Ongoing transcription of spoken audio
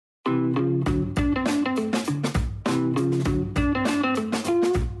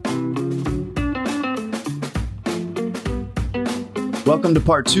Welcome to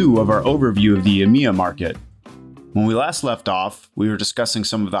part 2 of our overview of the EMEA market. When we last left off, we were discussing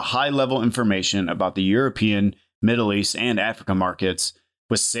some of the high-level information about the European, Middle East, and Africa markets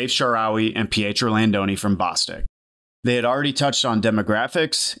with Seif Shaarawy and Pietro Landone from Bostik. They had already touched on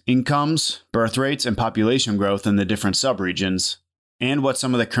demographics, incomes, birth rates, and population growth in the different subregions, and what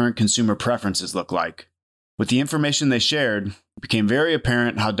some of the current consumer preferences look like. With the information they shared, it became very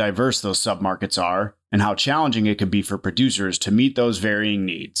apparent how diverse those submarkets are and how challenging it could be for producers to meet those varying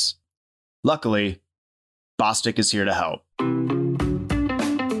needs. Luckily, Bostik is here to help.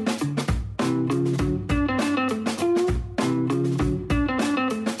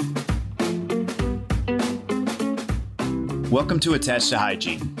 Welcome to Attached to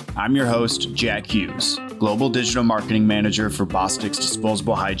Hygiene. I'm your host, Jack Hughes, Global Digital Marketing Manager for Bostik's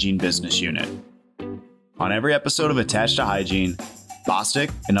Disposable Hygiene Business Unit. On every episode of Attached to Hygiene,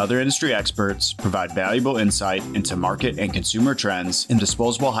 Bostik and other industry experts provide valuable insight into market and consumer trends in the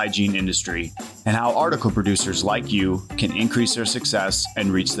disposable hygiene industry and how article producers like you can increase their success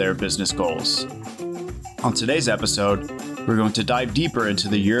and reach their business goals. On today's episode, we're going to dive deeper into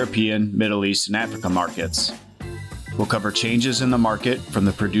the European, Middle East, and Africa markets. We'll cover changes in the market from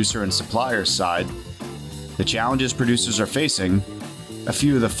the producer and supplier side, the challenges producers are facing, a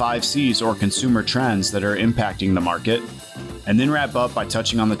few of the 5 C's or consumer trends that are impacting the market, and then wrap up by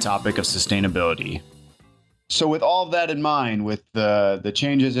touching on the topic of sustainability. So with all of that in mind, with the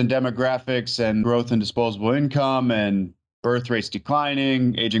changes in demographics and growth in disposable income and birth rates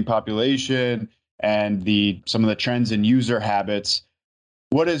declining, aging population, and some of the trends in user habits,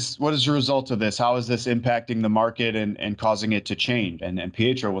 what is the result of this? How is this impacting the market and causing it to change? And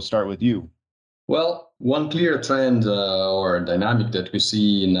Pietro, we'll start with you. Well, one clear trend or dynamic that we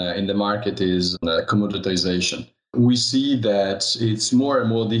see in the market is commoditization. We see that it's more and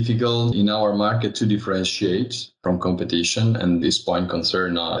more difficult in our market to differentiate from competition, and this point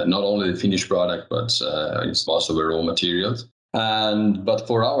concerns not only the finished product, but it's also the raw materials. But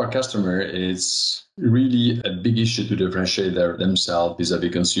for our customer, it's really a big issue to differentiate themselves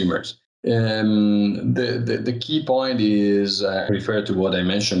vis-a-vis consumers. The key point is refer to what I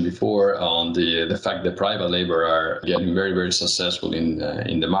mentioned before on the fact that private labor are getting very, very successful in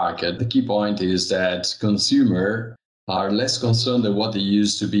the market. The key point is that consumers are less concerned than what they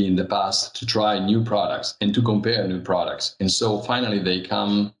used to be in the past to try new products and to compare new products. And so finally, they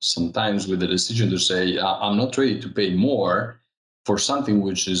come sometimes with the decision to say, I'm not ready to pay more for something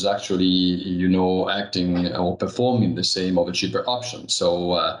which is actually, acting or performing the same of a cheaper option.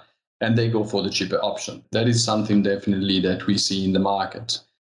 So, and they go for the cheaper option. That is something definitely that we see in the market.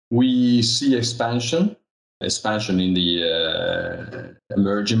 We see expansion in the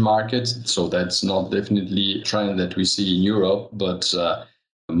emerging markets. So that's not definitely a trend that we see in Europe, but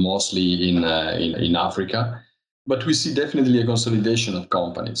mostly in Africa. But we see definitely a consolidation of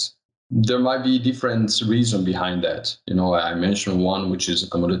companies. There might be different reasons behind that. I mentioned one, which is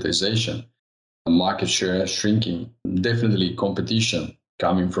commoditization, market share shrinking, definitely competition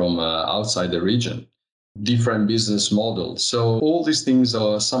coming from outside the region, different business models. So all these things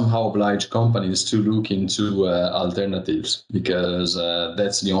are somehow oblige companies to look into alternatives because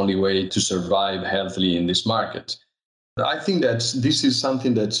that's the only way to survive healthily in this market. I think that this is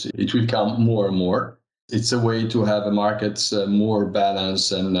something that it will come more and more. It's a way to have a market more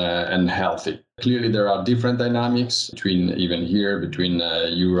balanced and healthy. Clearly, there are different dynamics between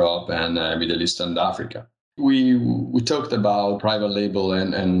Europe and Middle East and Africa. We talked about private label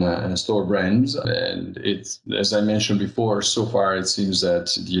and store brands, and it's, as I mentioned before, so far it seems that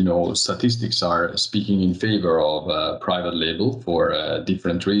statistics are speaking in favor of private label for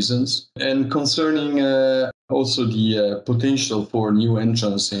different reasons. And concerning also the potential for new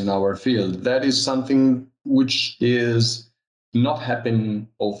entrants in our field, that is something which is not happening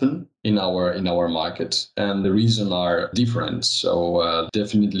often in our market, and the reasons are different. So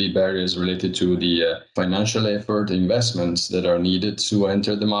definitely barriers related to the financial effort, investments that are needed to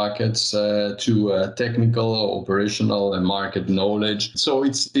enter the markets, to technical, operational, and market knowledge. So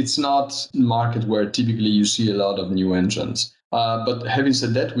it's not a market where typically you see a lot of new entrants. But having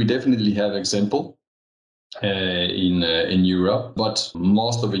said that, we definitely have example in Europe, but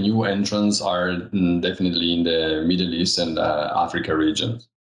most of the new entrants are definitely in the Middle East and Africa region.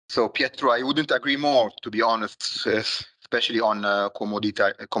 So Pietro, I wouldn't agree more, to be honest, especially on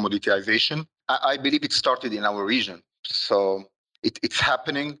commoditization. I believe it started in our region. So it's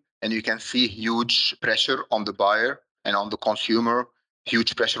happening, and you can see huge pressure on the buyer and on the consumer,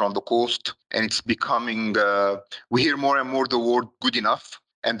 huge pressure on the cost, and it's becoming, we hear more and more the word good enough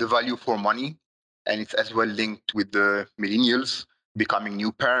and the value for money. And it's as well linked with the millennials becoming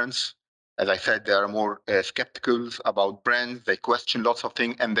new parents As I said, they are more skeptical about brands. They question lots of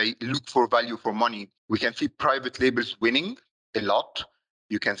things and they look for value for money. We can see private labels winning a lot.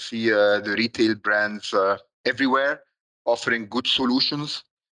 You can see the retail brands everywhere offering good solutions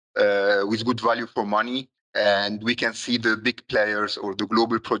with good value for money. And we can see the big players or the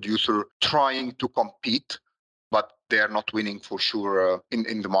global producer trying to compete, but they are not winning for sure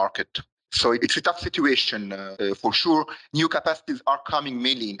in the market. So it's a tough situation for sure. New capacities are coming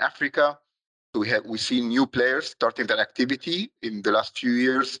mainly in Africa. So we see new players starting their activity in the last few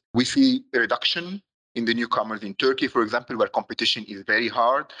years. We see a reduction in the newcomers in Turkey, for example, where competition is very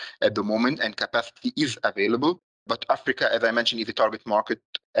hard at the moment and capacity is available. But Africa, as I mentioned, is a target market.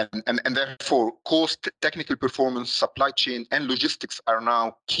 And therefore, cost, technical performance, supply chain, and logistics are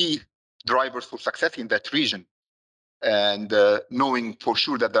now key drivers for success in that region. And knowing for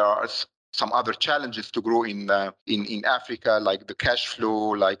sure that there are some other challenges to grow in Africa, like the cash flow,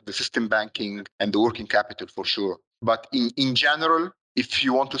 like the system banking and the working capital for sure. But in general, if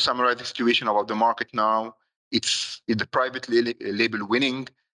you want to summarize the situation about the market now, it's the private label winning,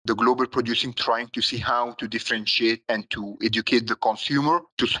 the global producing trying to see how to differentiate and to educate the consumer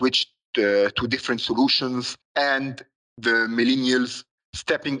to switch to different solutions, and the millennials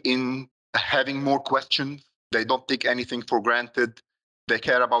stepping in, having more questions. They don't take anything for granted. They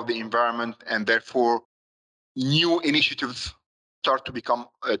care about the environment, and therefore new initiatives start to come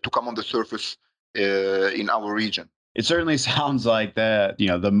on the surface in our region. It certainly sounds like that,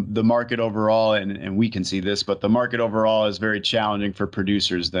 the market overall, and we can see this, but the market overall is very challenging for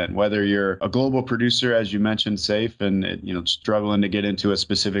producers then, whether you're a global producer, as you mentioned, Seif, and, struggling to get into a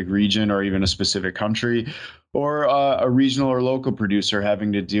specific region or even a specific country, or a regional or local producer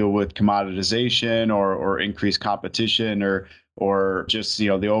having to deal with commoditization or increased competition or just, the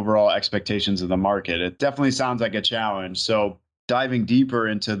overall expectations of the market. It definitely sounds like a challenge. So diving deeper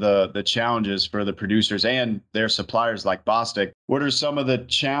into the challenges for the producers and their suppliers like Bostik, what are some of the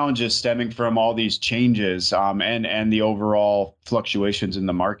challenges stemming from all these changes and the overall fluctuations in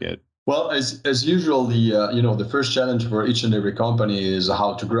the market? Well, as usual, the first challenge for each and every company is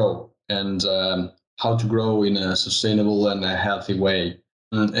how to grow and how to grow in a sustainable and a healthy way.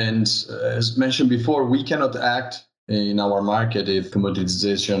 And as mentioned before, we cannot act in our market if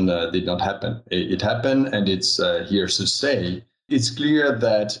commoditization did not happen. It happened, and it's here to stay. It's clear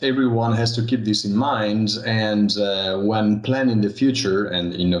that everyone has to keep this in mind, and when planning the future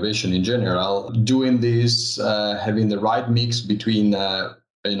and innovation in general, doing this, having the right mix between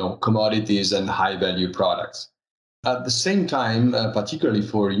commodities and high value products. At the same time, particularly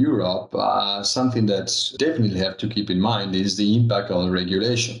for Europe, something that definitely have to keep in mind is the impact on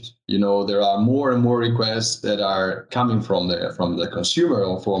regulations. There are more and more requests that are coming from the consumer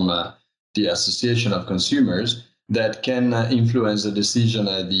or from the Association of Consumers that can influence the decision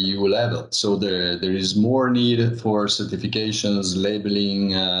at the EU level. So there is more need for certifications,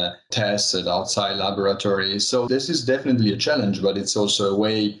 labeling, tests at outside laboratories. So this is definitely a challenge, but it's also a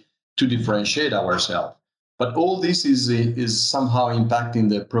way to differentiate ourselves. But all this is somehow impacting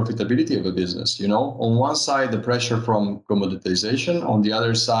the profitability of a business. On one side, the pressure from commoditization. On the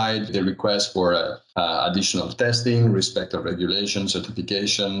other side, the request for additional testing, respect of regulations,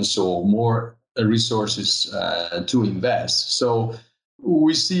 certifications, so more resources to invest. So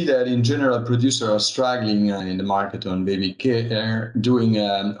we see that in general, producers are struggling in the market on baby care, doing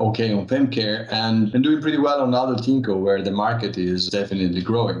okay on fem care, and doing pretty well on adult inco, where the market is definitely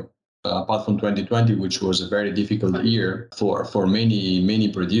growing. Apart from 2020, which was a very difficult year for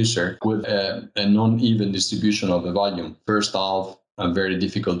many producers, with a non-even distribution of the volume. First half, very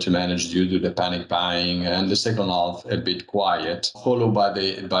difficult to manage due to the panic buying, and the second half a bit quiet, followed by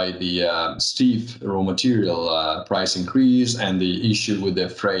the steep raw material price increase and the issue with the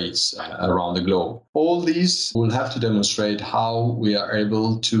freights around the globe. All these will have to demonstrate how we are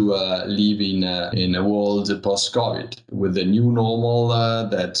able to live in a world post-COVID with the new normal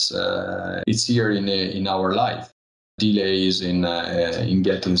that it's here in our life. Delays in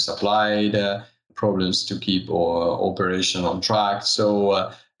getting supplied. Problems to keep operation on track. So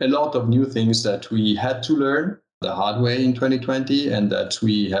a lot of new things that we had to learn the hard way in 2020, and that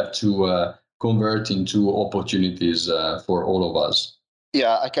we have to convert into opportunities for all of us.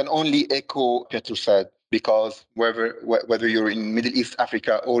 Yeah, I can only echo Pietro said, because whether you're in Middle East,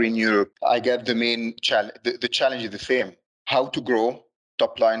 Africa, or in Europe, I get the main challenge. The challenge is the same: how to grow,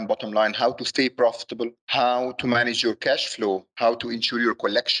 top line, bottom line, how to stay profitable, how to manage your cash flow, how to ensure your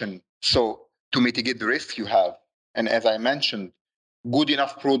collection. So to mitigate the risk you have. And as I mentioned, good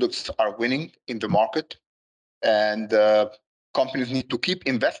enough products are winning in the market, and companies need to keep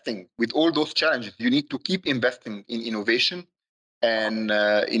investing with all those challenges. You need to keep investing in innovation and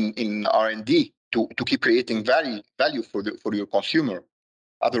in R&D to keep creating value for your consumer.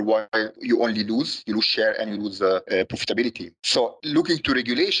 Otherwise, you lose share and you lose profitability. So looking to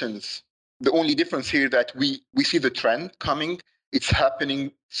regulations, the only difference here that we see the trend coming. It's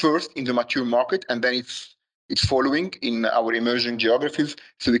happening first in the mature market, and then it's following in our emerging geographies.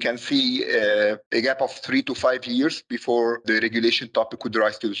 So we can see a gap of 3 to 5 years before the regulation topic could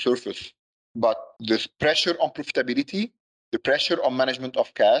rise to the surface. But the pressure on profitability, the pressure on management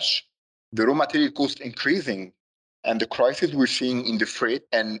of cash, the raw material cost increasing, and the crisis we're seeing in the freight,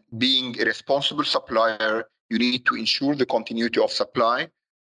 and being a responsible supplier, you need to ensure the continuity of supply,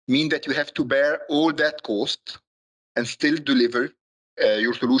 mean that you have to bear all that cost and still deliver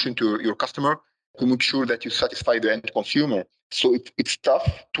your solution to your customer to make sure that you satisfy the end consumer. So it's tough.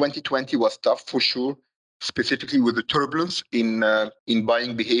 2020 was tough for sure, specifically with the turbulence in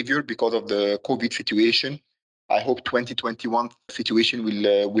buying behavior because of the COVID situation. I hope 2021 situation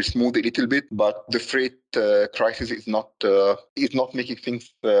will smooth a little bit, but the freight crisis is not making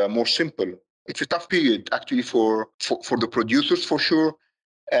things more simple. It's a tough period actually for the producers for sure,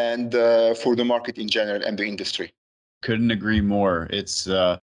 and for the market in general and the industry. Couldn't agree more. It's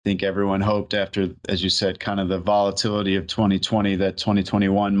I think everyone hoped after, as you said, kind of the volatility of 2020 that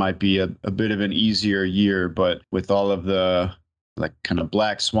 2021 might be a bit of an easier year, but with all of the like kind of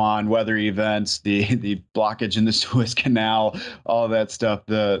black swan weather events, the blockage in the Suez Canal, all that stuff,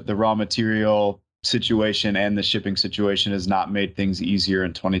 the raw material situation and the shipping situation has not made things easier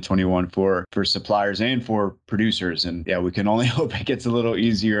in 2021 for suppliers and for producers. And yeah, we can only hope it gets a little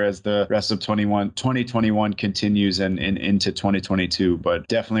easier as the rest of 2021 continues and into 2022, but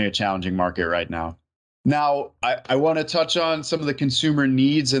definitely a challenging market right now. Now, I want to touch on some of the consumer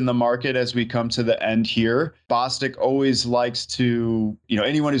needs in the market as we come to the end here. Bostik always likes to,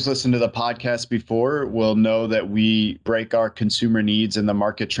 anyone who's listened to the podcast before will know that we break our consumer needs and the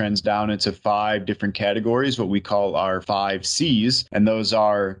market trends down into 5 different categories, what we call our 5 C's. And those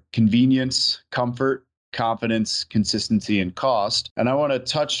are convenience, comfort, confidence, consistency, and cost. And I want to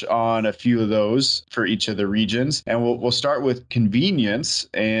touch on a few of those for each of the regions. And we'll start with convenience.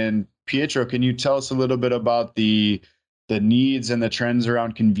 And Pietro, can you tell us a little bit about the needs and the trends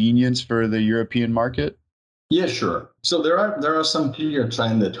around convenience for the European market? Yeah, sure. So there are some clear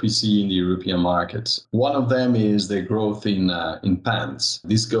trends that we see in the European markets. One of them is the growth in pants.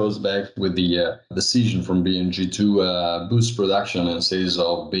 This goes back with the decision from B&G to boost production and sales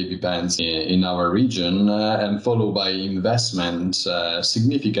of baby pants in our region, and followed by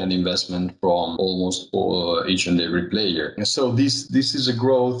significant investment from almost each and every player. So this is a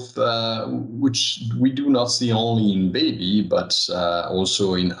growth which we do not see only in baby, but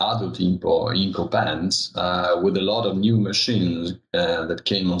also in adult Inco pants, with a lot of new machines that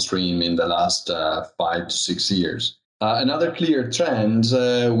came on stream in the last 5 to 6 years. Another clear trend,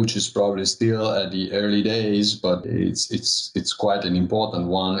 which is probably still at the early days, but it's quite an important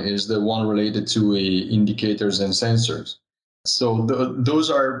one, is the one related to indicators and sensors. So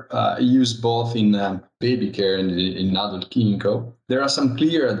those are used both in baby care and in adult Inco. There are some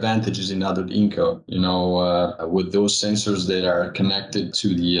clear advantages in adult Inco, with those sensors that are connected to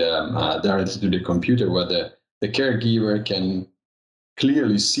the directly to the computer, where the caregiver can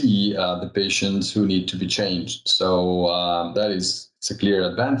clearly see the patients who need to be changed. So it's a clear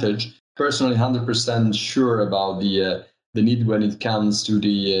advantage. Personally, 100% sure about the need when it comes to the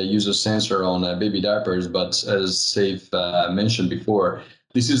use of sensor on baby diapers. But as Seif mentioned before,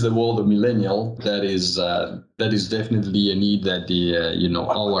 this is the world of millennial. That is definitely a need that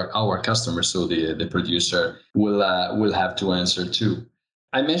our customers, so the producer, will have to answer to.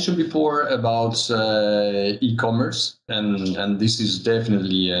 I mentioned before about e-commerce, and this is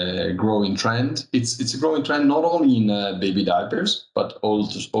definitely a growing trend. It's a growing trend not only in baby diapers, but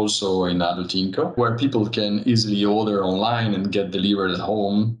also in adult Inco, where people can easily order online and get delivered at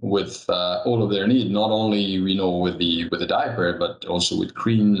home with all of their needs, not only with the diaper, but also with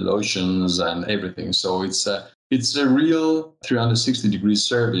cream, lotions, and everything. So it's a real 360-degree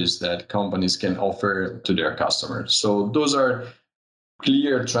service that companies can offer to their customers. So those are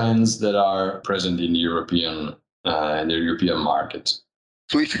clear trends that are present in the European market.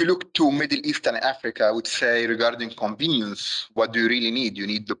 So if you look to Middle East and Africa, I would say regarding convenience, what do you really need? You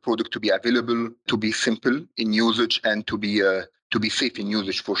need the product to be available, to be simple in usage, and to be safe in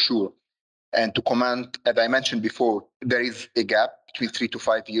usage for sure. And to command, as I mentioned before, there is a gap between 3 to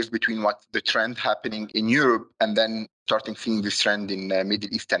 5 years between what the trend happening in Europe and then starting seeing this trend in Middle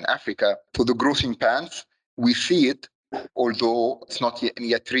East and Africa. For the growth in pants, we see it, although it's not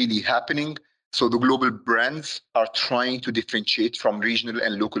yet really happening. So the global brands are trying to differentiate from regional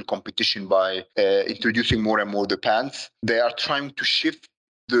and local competition by introducing more and more the pants. They are trying to shift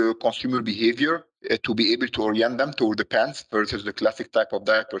the consumer behavior to be able to orient them toward the pants versus the classic type of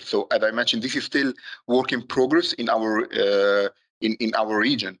diaper. So as I mentioned, this is still work in progress in our in our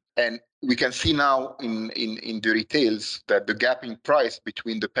region. And we can see now in the retails that the gap in price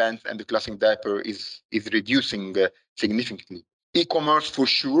between the pants and the classic diaper is reducing significantly. E-commerce for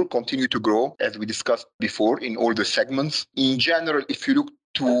sure continue to grow, as we discussed before, in all the segments. In general, if you look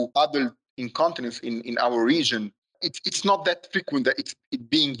to adult incontinence in our region, it's not that frequent that it's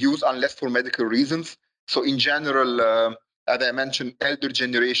being used unless for medical reasons. So in general, as I mentioned, elder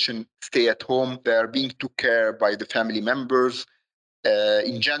generation stay at home. They are being took care by the family members.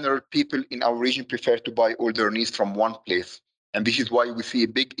 In general, people in our region prefer to buy all their needs from one place. And this is why we see a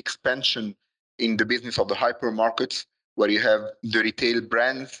big expansion in the business of the hypermarkets, where you have the retail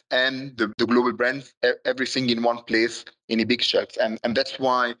brands and the global brands, everything in one place in a big shelf. And that's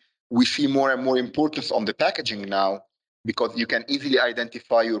why we see more and more importance on the packaging now, because you can easily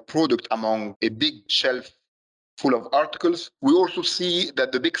identify your product among a big shelf full of articles. We also see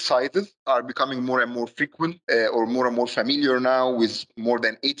that the big sizes are becoming more and more frequent or more and more familiar now, with more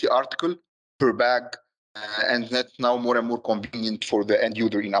than 80 articles per bag. And that's now more and more convenient for the end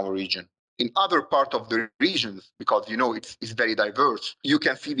user in our region. In other part of the regions, because it's very diverse, you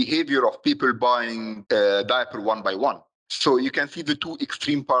can see behavior of people buying diaper one by one. So you can see the two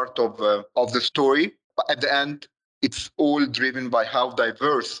extreme part of the story. But at the end, it's all driven by how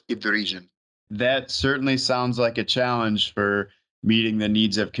diverse is the region. That certainly sounds like a challenge for meeting the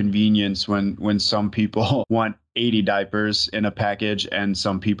needs of convenience when some people want 80 diapers in a package and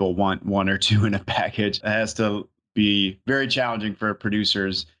some people want one or two in a package. It has to be very challenging for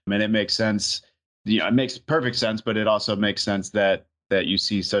producers. And it makes sense. It makes perfect sense, but it also makes sense that you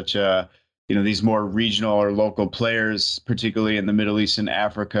see such a, these more regional or local players, particularly in the Middle East and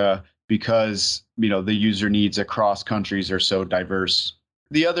Africa, because, the user needs across countries are so diverse.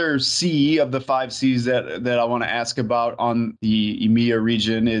 The other C of the 5 C's that I want to ask about on the EMEA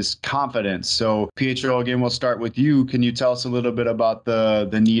region is confidence. So Pietro, again, we'll start with you. Can you tell us a little bit about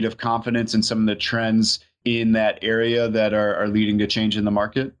the need of confidence and some of the trends in that area that are leading to change in the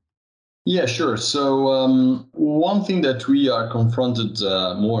market? Yeah, sure. So one thing that we are confronted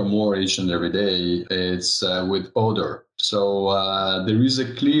more and more each and every day is with odor. So there is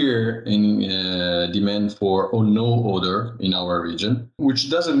a clear demand for no odor in our region, which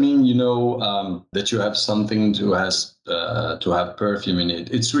doesn't mean that you have something to have perfume in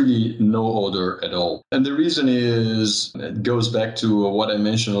it. It's really no odor at all. And the reason is, it goes back to what I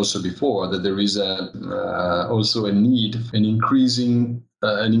mentioned also before, that there is also a need, an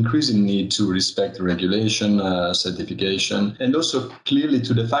increasing need to respect regulation, certification, and also clearly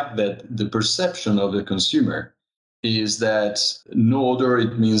to the fact that the perception of the consumer is that no odor,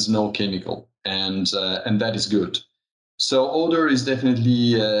 it means no chemical, and that is good. So odor is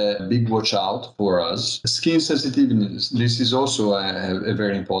definitely a big watch out for us. Skin sensitiveness, this is also a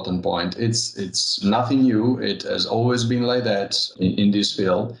very important point. It's nothing new. It has always been like that in this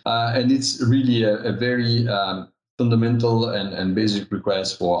field, and it's really a very fundamental and basic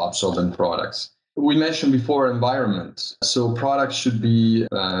request for absorbent products. We mentioned before environment. So products should be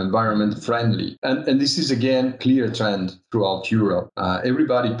environment friendly. And this is, again, clear trend throughout Europe.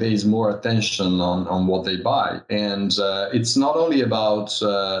 Everybody pays more attention on what they buy. And it's not only about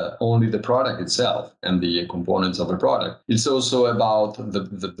only the product itself and the components of a product. It's also about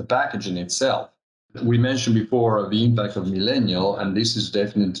the packaging itself. We mentioned before the impact of millennial, and this is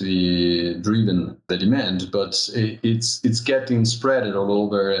definitely driven the demand, but it's getting spread all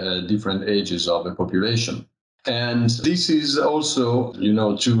over different ages of the population. And this is also,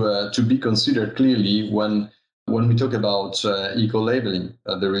 to be considered clearly when we talk about eco-labeling.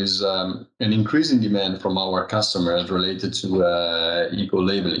 There is an increasing demand from our customers related to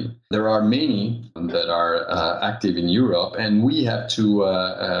eco-labeling. There are many that are active in Europe, and we have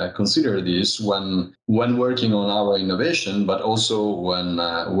to consider this when working on our innovation, but also when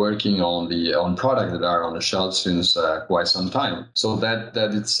working on products that are on the shelf since quite some time. So that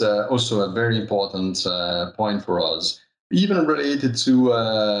it's also a very important point for us. Even related to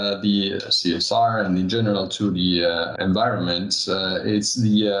the CSR and in general to the environment, it's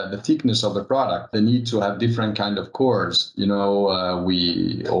the thickness of the product. They need to have different kind of cores.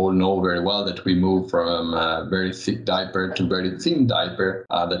 We all know very well that we move from a very thick diaper to very thin diaper,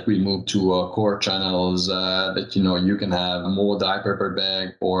 that we move to core channels, that, you can have more diaper per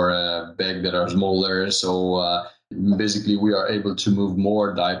bag or a bag that are smaller. So basically, we are able to move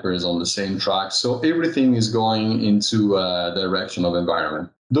more diapers on the same track. So everything is going into the direction of environment.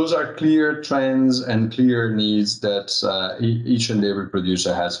 Those are clear trends and clear needs that each and every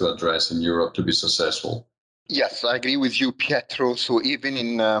producer has to address in Europe to be successful. Yes, I agree with you, Pietro. So even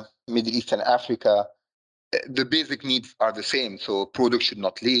in Middle East and Africa, the basic needs are the same. So product should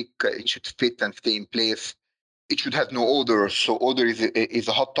not leak, it should fit and stay in place. It should have no odor. So odor is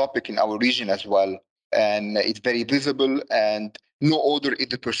a hot topic in our region as well. And it's very visible, and no odor is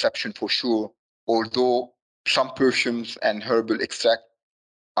the perception for sure. Although some perfumes and herbal extract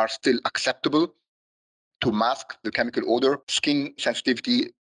are still acceptable to mask the chemical odor. Skin sensitivity,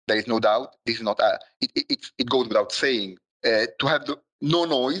 there is no doubt. This is not it goes without saying. To have no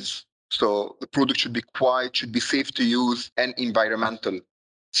noise, so the product should be quiet, should be safe to use, and environmental.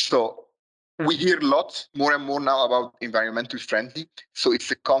 So we hear lots more and more now about environmental friendly. So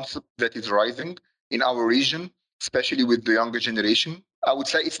it's a concept that is rising in our region, especially with the younger generation. I would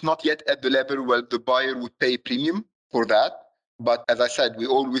say it's not yet at the level where the buyer would pay premium for that. But as I said, we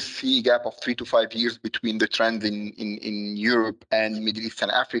always see a gap of 3 to 5 years between the trend in Europe and Middle East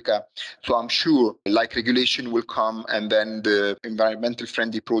and Africa. So I'm sure like regulation will come, and then the environmental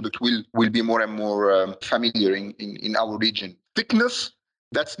friendly product will be more and more familiar in our region. Thickness,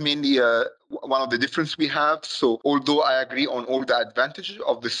 that's mainly one of the difference we have. So although I agree on all the advantages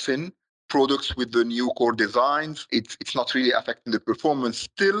of the thin products with the new core designs, it's not really affecting the performance.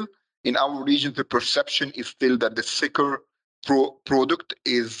 Still, in our region, the perception is still that the thicker product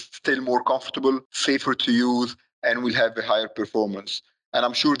is still more comfortable, safer to use, and will have a higher performance. And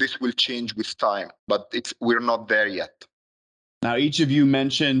I'm sure this will change with time, but we're not there yet. Now, each of you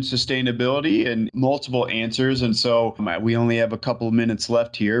mentioned sustainability and multiple answers. And so we only have a couple of minutes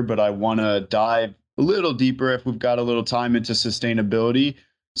left here, but I want to dive a little deeper if we've got a little time into sustainability.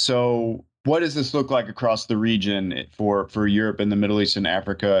 So what does this look like across the region for Europe and the Middle East and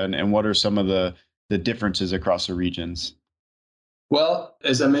Africa? And what are some of the differences across the regions? Well,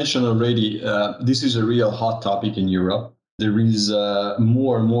 as I mentioned already, this is a real hot topic in Europe. There is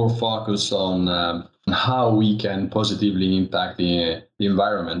more and more focus on how we can positively impact the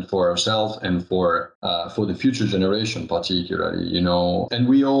environment for ourselves and for the future generation, particularly. And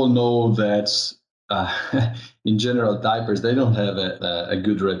we all know that in general, diapers, they don't have a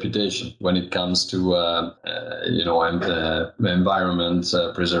good reputation when it comes to environment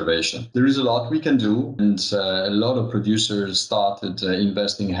preservation. There is a lot we can do, and a lot of producers started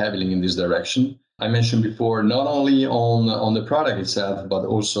investing heavily in this direction. I mentioned before, not only on the product itself, but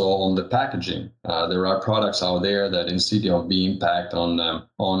also on the packaging. There are products out there that instead of being packed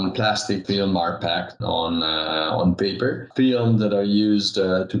on plastic film are packed on paper. Film that are used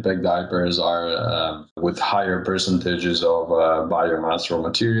to pack diapers are with higher percentages of biomass raw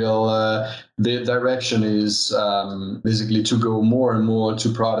material. The direction is basically to go more and more to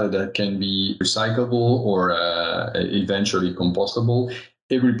product that can be recyclable or eventually compostable.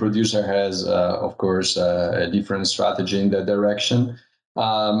 Every producer has, of course, a different strategy in that direction.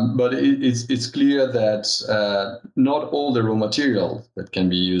 But it's clear that not all the raw material that can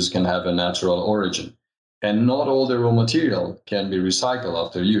be used can have a natural origin. And not all the raw material can be recycled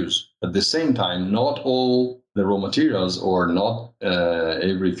after use. At the same time, not all the raw materials or not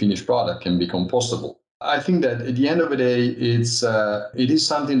every finished product can be compostable. I think that at the end of the day, it is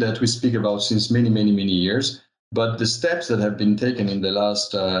something that we speak about since many, many, many years. But the steps that have been taken in the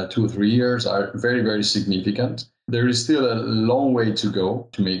last 2 or 3 years are very, very significant. There is still a long way to go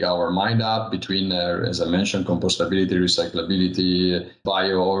to make our mind up between, as I mentioned, compostability, recyclability,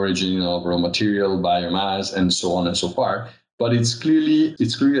 bio-origin of raw material, biomass, and so on and so far. But it's clearly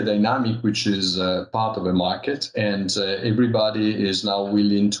a dynamic which is part of a market, and everybody is now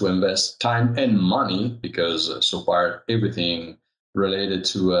willing to invest time and money because so far everything related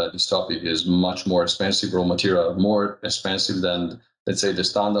to this topic is much more expensive raw material, more expensive than, let's say, the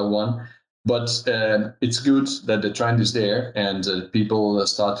standard one. But it's good that the trend is there, and people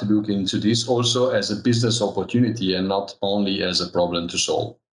start to look into this also as a business opportunity and not only as a problem to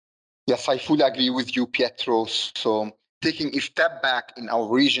solve. Yes, I fully agree with you, Pietro. So taking a step back in our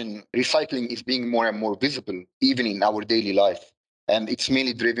region, recycling is being more and more visible, even in our daily life. And it's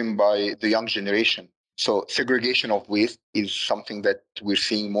mainly driven by the young generation. So segregation of waste is something that we're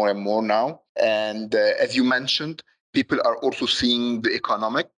seeing more and more now. And as you mentioned, people are also seeing the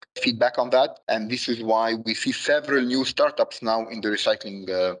economic feedback on that. And this is why we see several new startups now in the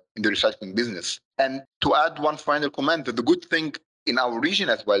recycling business. And to add one final comment, that the good thing in our region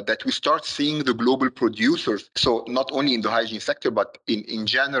as well, that we start seeing the global producers, so not only in the hygiene sector, but in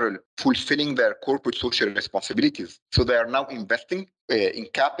general, fulfilling their corporate social responsibilities. So they are now investing in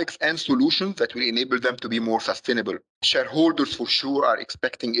CapEx and solutions that will enable them to be more sustainable. Shareholders for sure are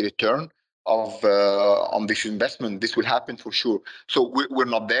expecting a return on this investment. This will happen for sure. So we're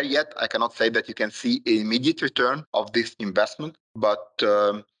not there yet. I cannot say that you can see an immediate return of this investment, but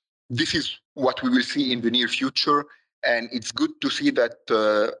this is what we will see in the near future. And it's good to see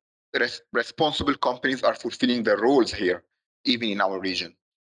that responsible companies are fulfilling their roles here, even in our region.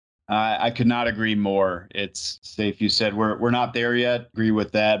 I could not agree more. It's Seif, you said we're not there yet. Agree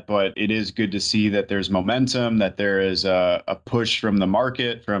with that, but it is good to see that there's momentum, that there is a push from the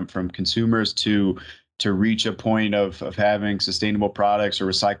market, from consumers to reach a point of having sustainable products or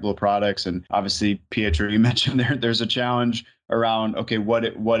recyclable products. And obviously, Pietro, you mentioned there's a challenge around, okay, what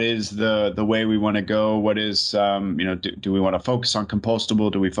is the way we want to go? What is, do we want to focus on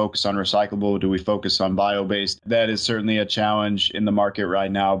compostable? Do we focus on recyclable? Do we focus on bio-based? That is certainly a challenge in the market right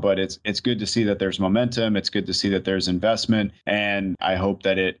now, but it's good to see that there's momentum. It's good to see that there's investment. And I hope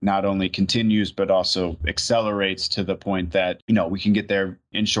that it not only continues, but also accelerates to the point that, we can get there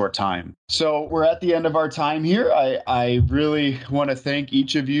in short time. So we're at the end of our time here. I really want to thank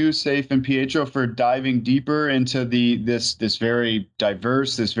each of you, Seif and Pietro, for diving deeper into this very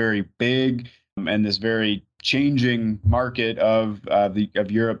diverse, this very big, and this very changing market of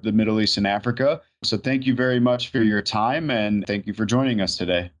Europe, the Middle East, and Africa. So thank you very much for your time, and thank you for joining us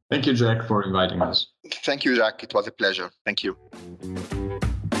today. Thank you, Jack, for inviting us. Thank you, Jack. It was a pleasure. Thank you.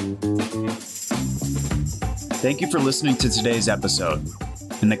 Thank you for listening to today's episode.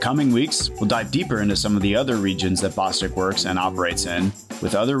 In the coming weeks, we'll dive deeper into some of the other regions that Bostik works and operates in,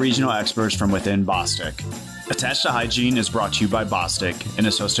 with other regional experts from within Bostik. Attached to Hygiene is brought to you by Bostik and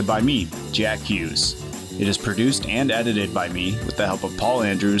is hosted by me, Jack Hughes. It is produced and edited by me with the help of Paul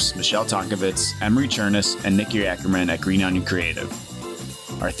Andrews, Michelle Tonkovitz, Emery Chernus, and Nikki Ackerman at Green Onion Creative.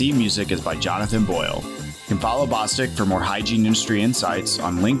 Our theme music is by Jonathan Boyle. You can follow Bostik for more hygiene industry insights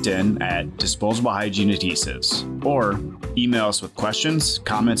on LinkedIn at Disposable Hygiene Adhesives, or email us with questions,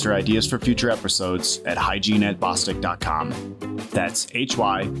 comments, or ideas for future episodes at hygiene@bostik.com. That's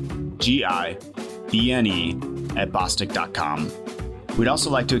HYGIENE@bostik.com. We'd also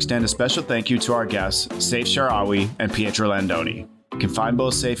like to extend a special thank you to our guests, Seif Shaarawy and Pietro Landone. You can find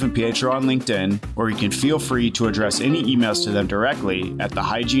both Seif and Pietro on LinkedIn, or you can feel free to address any emails to them directly at the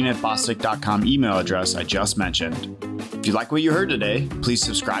hygiene@bostik.com email address I just mentioned. If you like what you heard today, please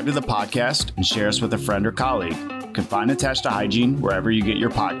subscribe to the podcast and share us with a friend or colleague. You can find Attached to Hygiene wherever you get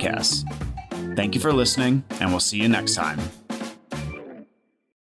your podcasts. Thank you for listening, and we'll see you next time.